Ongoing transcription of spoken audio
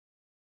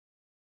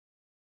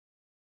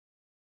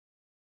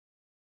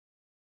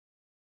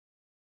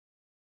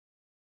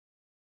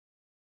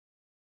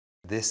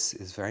this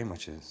is very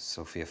much a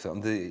Sophia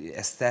film.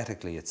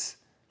 Aesthetically, it's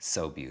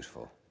so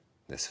beautiful,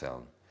 this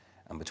film.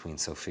 And between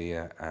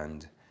Sophia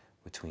and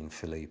between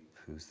Philippe,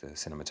 who's the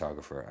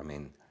cinematographer, I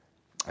mean,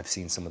 I've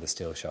seen some of the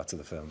still shots of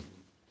the film,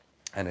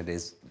 and it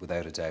is,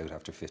 without a doubt,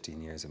 after 15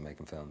 years of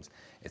making films,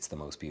 it's the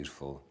most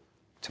beautiful,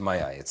 to my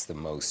eye, it's the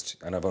most,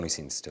 and I've only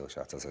seen still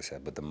shots, as I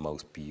said, but the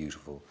most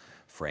beautiful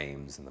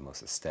frames and the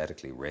most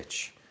aesthetically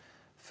rich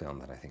film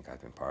that I think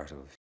I've been part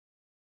of.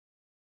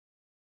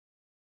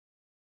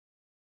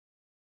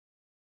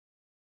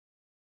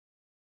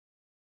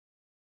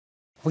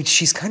 Well,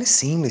 she's kind of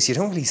seamless. You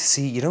don't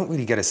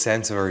really get a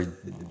sense of her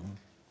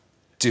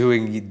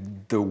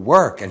doing the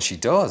work, and she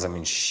does. I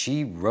mean,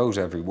 she wrote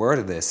every word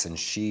of this, and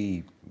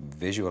she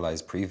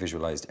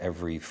pre-visualized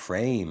every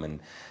frame,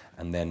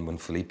 and then when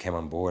Philippe came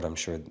on board, I'm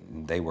sure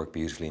they worked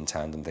beautifully in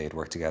tandem. They had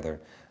worked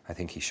together. I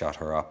think he shot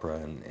her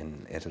opera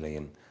in Italy,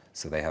 and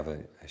so they have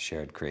a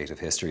shared creative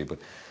history. But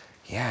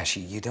yeah,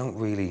 you don't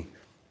really,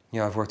 you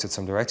know, I've worked with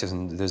some directors,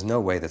 and there's no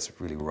way that's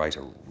really right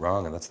or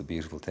wrong, and that's the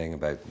beautiful thing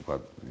about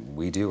what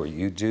we do or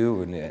you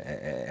do, and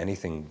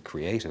anything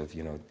creative,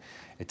 you know,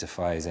 it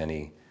defies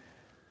any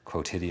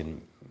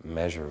quotidian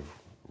measure of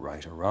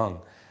right or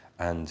wrong,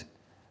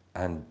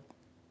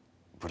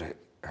 but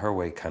her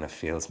way kind of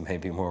feels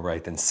maybe more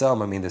right than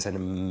some. I mean, there's an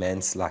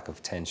immense lack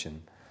of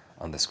tension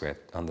on the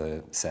script, on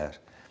the set.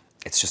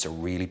 It's just a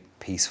really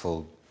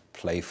peaceful,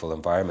 playful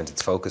environment.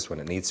 It's focused when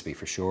it needs to be,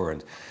 for sure,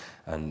 and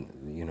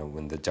you know,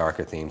 when the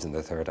darker themes in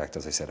the third act,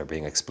 as I said, are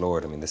being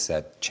explored. I mean, the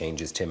set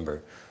changes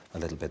timbre a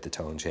little bit, the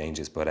tone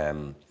changes, but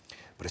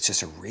it's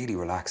just a really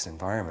relaxed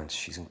environment.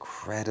 She's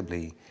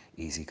incredibly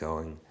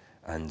easygoing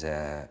and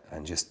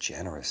just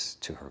generous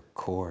to her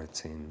core, it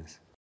seems.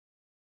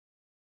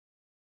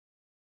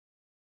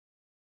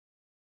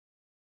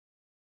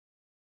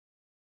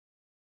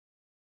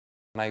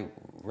 And I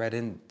read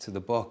into the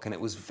book, and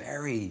it was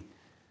very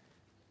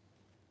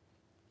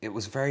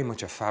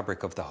much a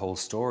fabric of the whole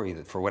story,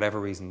 that for whatever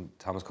reason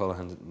Thomas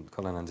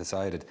Cullinan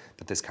decided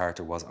that this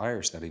character was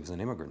Irish, that he was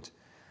an immigrant.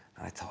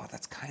 And I thought,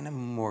 that's kind of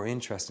more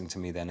interesting to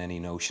me than any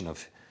notion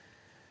of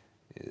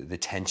the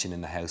tension in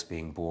the house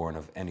being born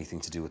of anything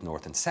to do with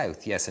North and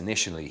South. Yes,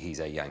 initially he's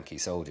a Yankee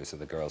soldier, so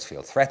the girls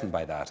feel threatened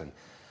by that,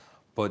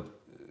 but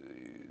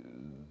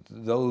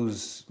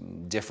those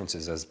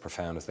differences, as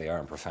profound as they are,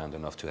 and profound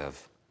enough to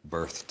have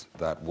birthed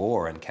that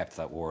war and kept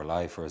that war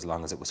alive for as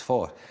long as it was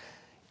fought,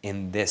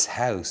 in this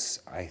house,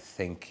 I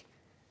think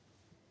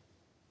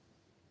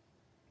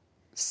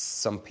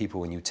some people,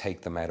 when you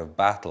take them out of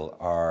battle,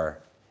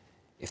 are,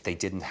 if they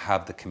didn't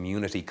have the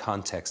community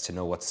context to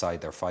know what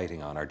side they're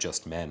fighting on, are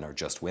just men or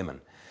just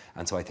women.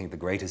 And so I think the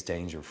greatest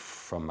danger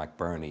from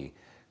McBurney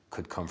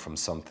could come from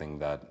something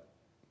that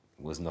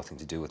was nothing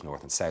to do with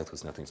North and South,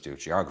 was nothing to do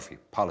with geography,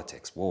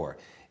 politics, war.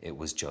 It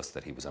was just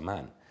that he was a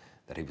man.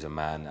 That he was a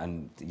man,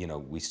 and you know,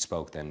 we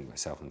spoke then,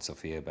 myself and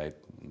Sophia, about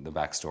the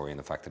backstory and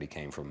the fact that he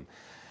came from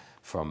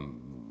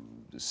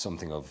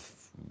something of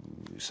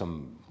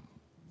some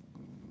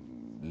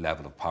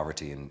level of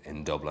poverty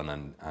in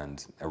Dublin,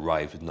 and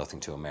arrived with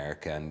nothing to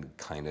America, and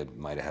kind of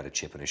might have had a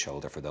chip on his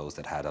shoulder for those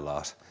that had a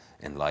lot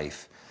in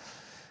life,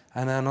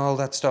 and all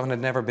that stuff, and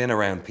had never been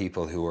around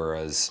people who were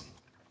as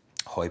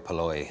hoi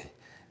polloi,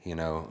 you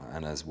know,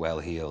 and as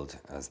well-heeled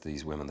as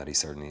these women that he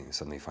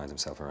suddenly finds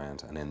himself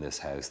around, and in this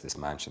house, this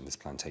mansion, this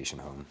plantation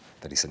home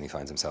that he suddenly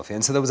finds himself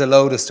in. So there was a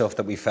load of stuff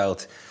that we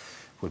felt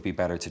would be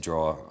better to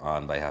draw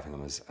on by having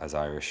him as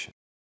Irish.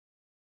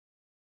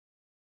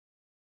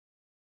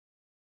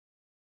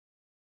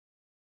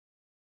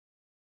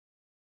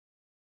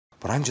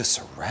 But I'm just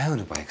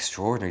surrounded by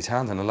extraordinary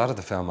talent, and a lot of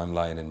the film I'm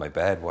lying in my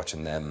bed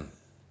watching them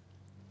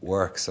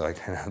work, so I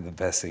kind of have the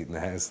best seat in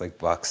the house, like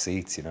box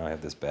seats, you know, I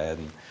have this bed,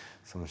 and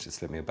someone should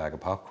slip me a bag of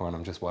popcorn.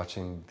 I'm just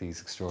watching these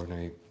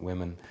extraordinary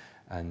women,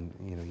 and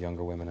you know,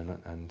 younger women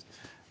and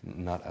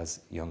not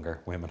as younger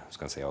women. I was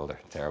going to say older,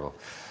 terrible.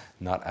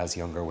 Not as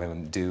younger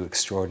women do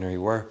extraordinary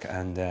work,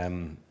 and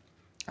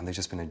they've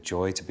just been a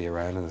joy to be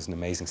around, and there's an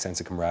amazing sense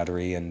of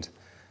camaraderie, and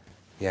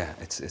yeah,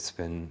 it's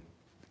been,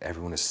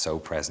 everyone is so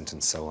present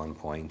and so on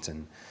point,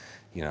 and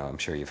you know, I'm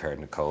sure you've heard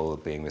Nicole,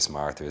 being Miss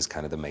Martha, is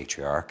kind of the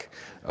matriarch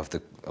of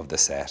the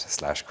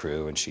set /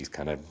 crew, and she's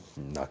kind of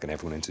knocking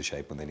everyone into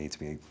shape when they need to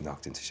be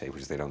knocked into shape,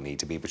 which they don't need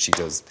to be, but she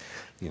does,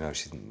 you know,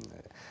 she's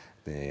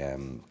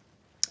the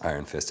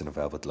iron fist and a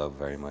velvet glove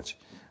very much.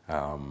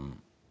 And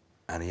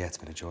yeah, it's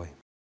been a joy.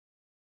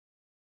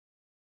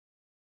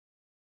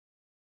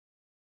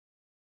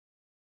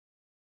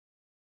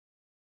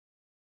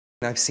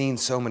 I've seen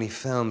so many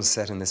films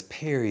set in this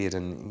period,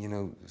 and you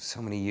know,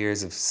 so many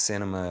years of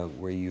cinema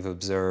where you've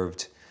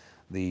observed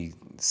the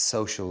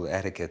social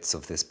etiquettes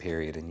of this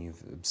period, and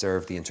you've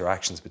observed the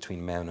interactions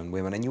between men and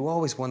women, and you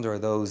always wonder, are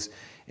those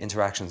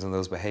interactions and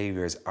those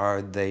behaviours,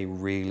 are they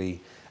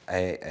really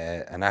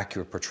an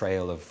accurate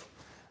portrayal of,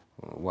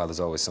 well,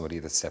 there's always somebody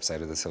that steps out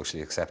of the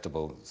socially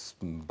acceptable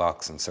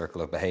box and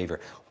circle of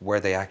behaviour, were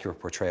they accurate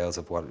portrayals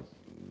of what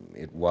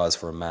it was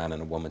for a man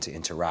and a woman to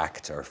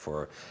interact, or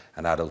for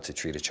an adult to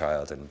treat a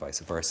child, and vice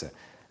versa?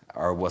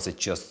 or was it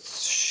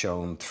just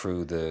shown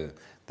through the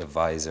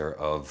visor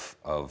of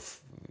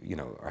you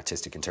know,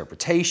 artistic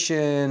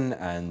interpretation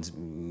and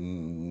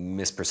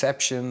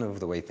misperception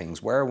of the way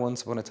things were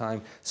once upon a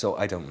time? So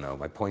I don't know.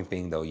 My point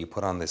being, though, you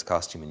put on this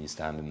costume and you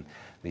stand in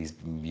these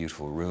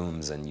beautiful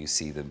rooms and you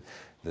see the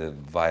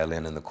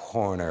violin in the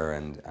corner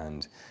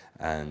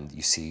and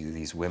you see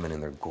these women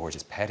in their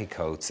gorgeous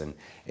petticoats, and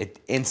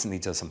it instantly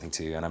does something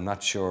to you. And I'm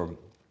not sure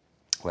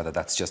whether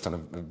that's just on a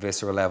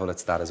visceral level,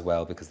 it's that as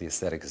well, because the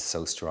aesthetic is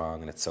so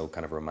strong and it's so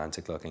kind of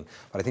romantic looking.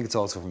 But I think it's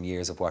also from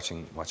years of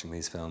watching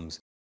these films.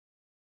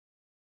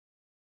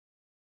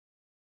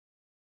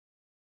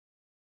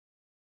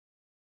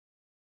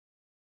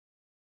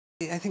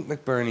 I think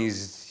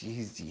McBurney's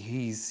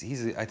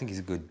I think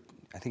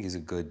he's a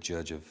good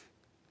judge of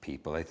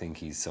people. I think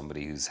he's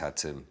somebody who's had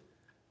to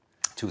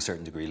a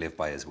certain degree, live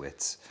by his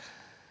wits,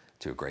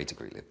 to a great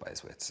degree, live by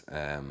his wits.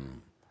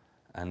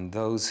 And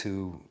those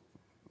who,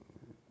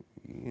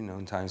 you know,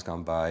 in times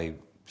gone by,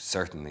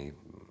 certainly,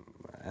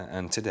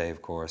 and today,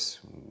 of course,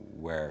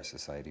 where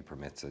society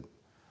permits it,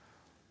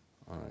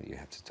 you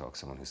have to talk to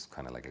someone who's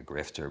kind of like a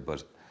grifter,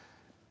 but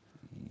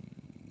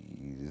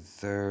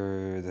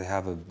they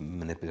have a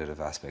manipulative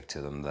aspect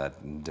to them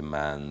that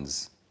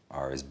demands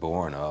or is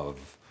born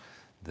of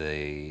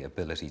the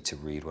ability to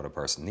read what a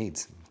person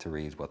needs, to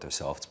read what their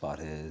soft spot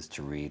is,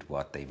 to read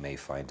what they may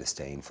find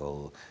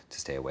disdainful, to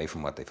stay away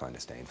from what they find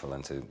disdainful,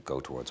 and to go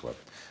towards what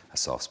a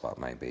soft spot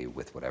might be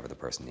with whatever the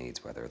person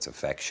needs, whether it's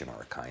affection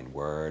or a kind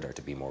word, or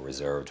to be more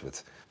reserved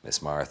with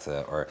Miss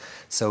Martha, or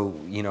so,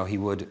 you know, he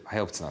would, I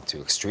hope it's not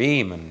too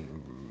extreme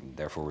and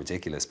therefore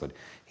ridiculous, but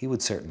he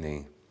would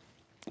certainly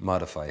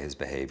modify his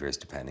behaviors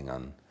depending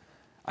on,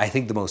 I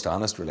think the most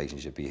honest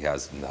relationship he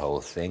has in the whole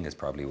thing is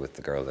probably with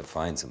the girl that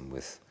finds him,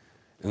 with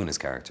Una's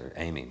character,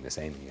 Amy, Miss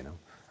Amy, you know.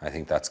 I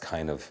think that's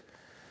kind of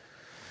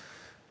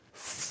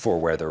for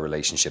where their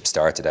relationship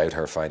started out,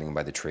 her finding him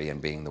by the tree and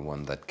being the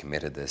one that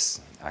committed this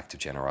act of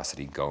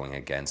generosity, going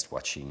against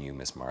what she knew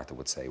Miss Martha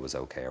would say was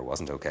okay or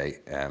wasn't okay.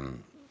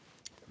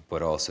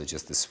 But also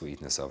just the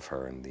sweetness of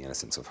her and the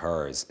innocence of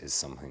her is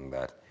something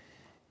that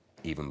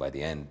even by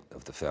the end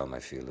of the film I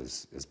feel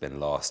has been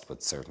lost,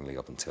 but certainly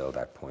up until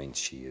that point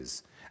she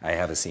is. I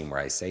have a scene where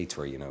I say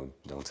to her, you know,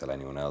 don't tell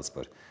anyone else,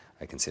 but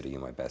I consider you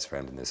my best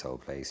friend in this whole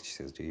place. She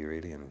says, do you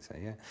really? And I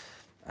say, yeah.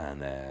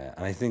 And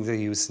I think that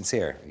he was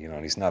sincere, you know,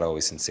 and he's not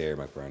always sincere,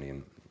 McBurney,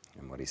 in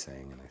what he's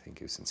saying, and I think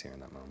he was sincere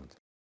in that moment.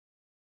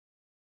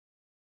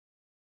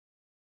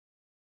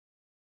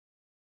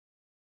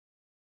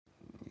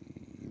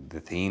 The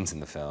themes in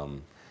the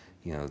film,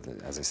 you know,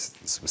 as I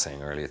was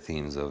saying earlier,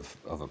 themes of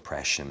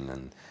oppression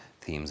and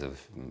themes of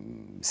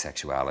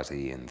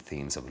sexuality and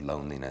themes of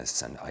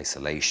loneliness and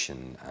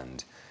isolation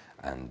and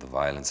the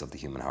violence of the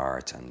human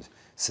heart and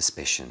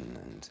suspicion,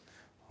 and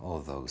all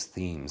those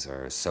themes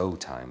are so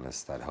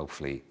timeless that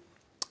hopefully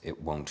it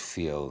won't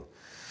feel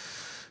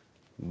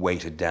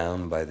weighted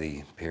down by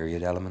the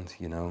period element,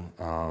 you know.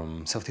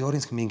 So if the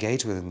audience can be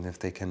engaged with it, and if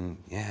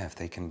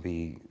they can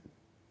be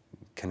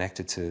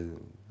connected to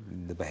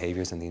the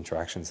behaviours and the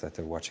interactions that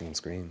they're watching on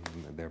screen,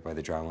 thereby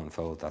the drama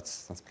unfold,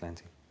 that's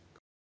plenty.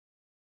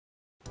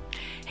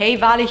 Hey,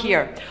 Vali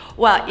here.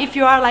 Well, if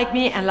you are like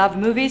me and love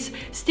movies,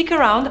 stick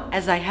around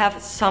as I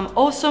have some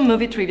awesome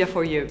movie trivia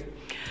for you.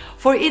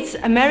 For its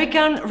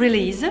American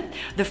release,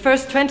 the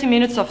first 20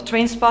 minutes of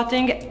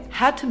Trainspotting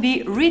had to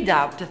be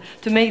redubbed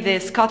to make the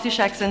Scottish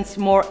accents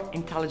more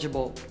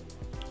intelligible.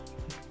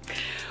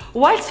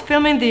 Whilst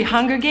filming The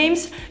Hunger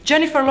Games,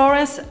 Jennifer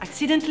Lawrence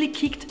accidentally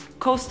kicked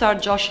co-star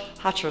Josh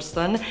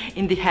Hutcherson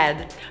in the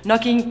head,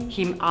 knocking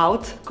him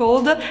out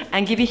cold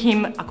and giving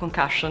him a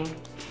concussion.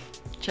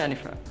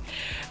 Jennifer.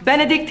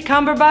 Benedict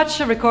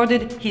Cumberbatch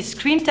recorded his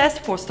screen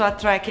test for Star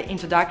Trek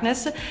Into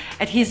Darkness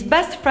at his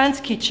best friend's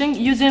kitchen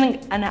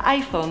using an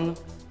iPhone.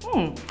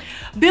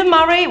 Bill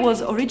Murray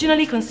was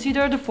originally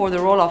considered for the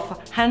role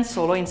of Han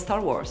Solo in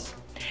Star Wars.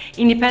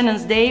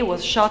 Independence Day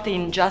was shot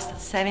in just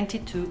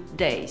 72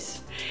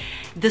 days.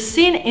 The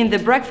scene in the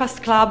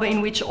Breakfast Club,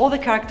 in which all the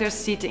characters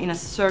sit in a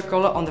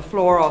circle on the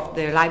floor of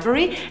the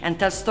library and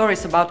tell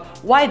stories about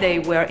why they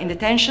were in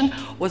detention,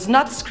 was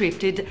not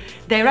scripted.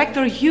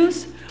 Director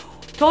Hughes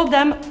told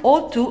them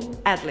all to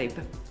ad-lib.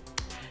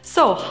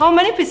 So, how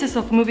many pieces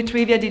of movie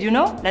trivia did you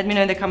know? Let me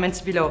know in the comments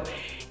below.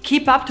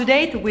 Keep up to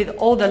date with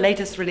all the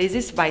latest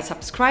releases by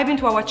subscribing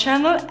to our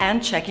channel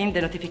and checking the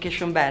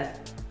notification bell.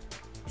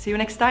 See you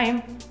next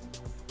time!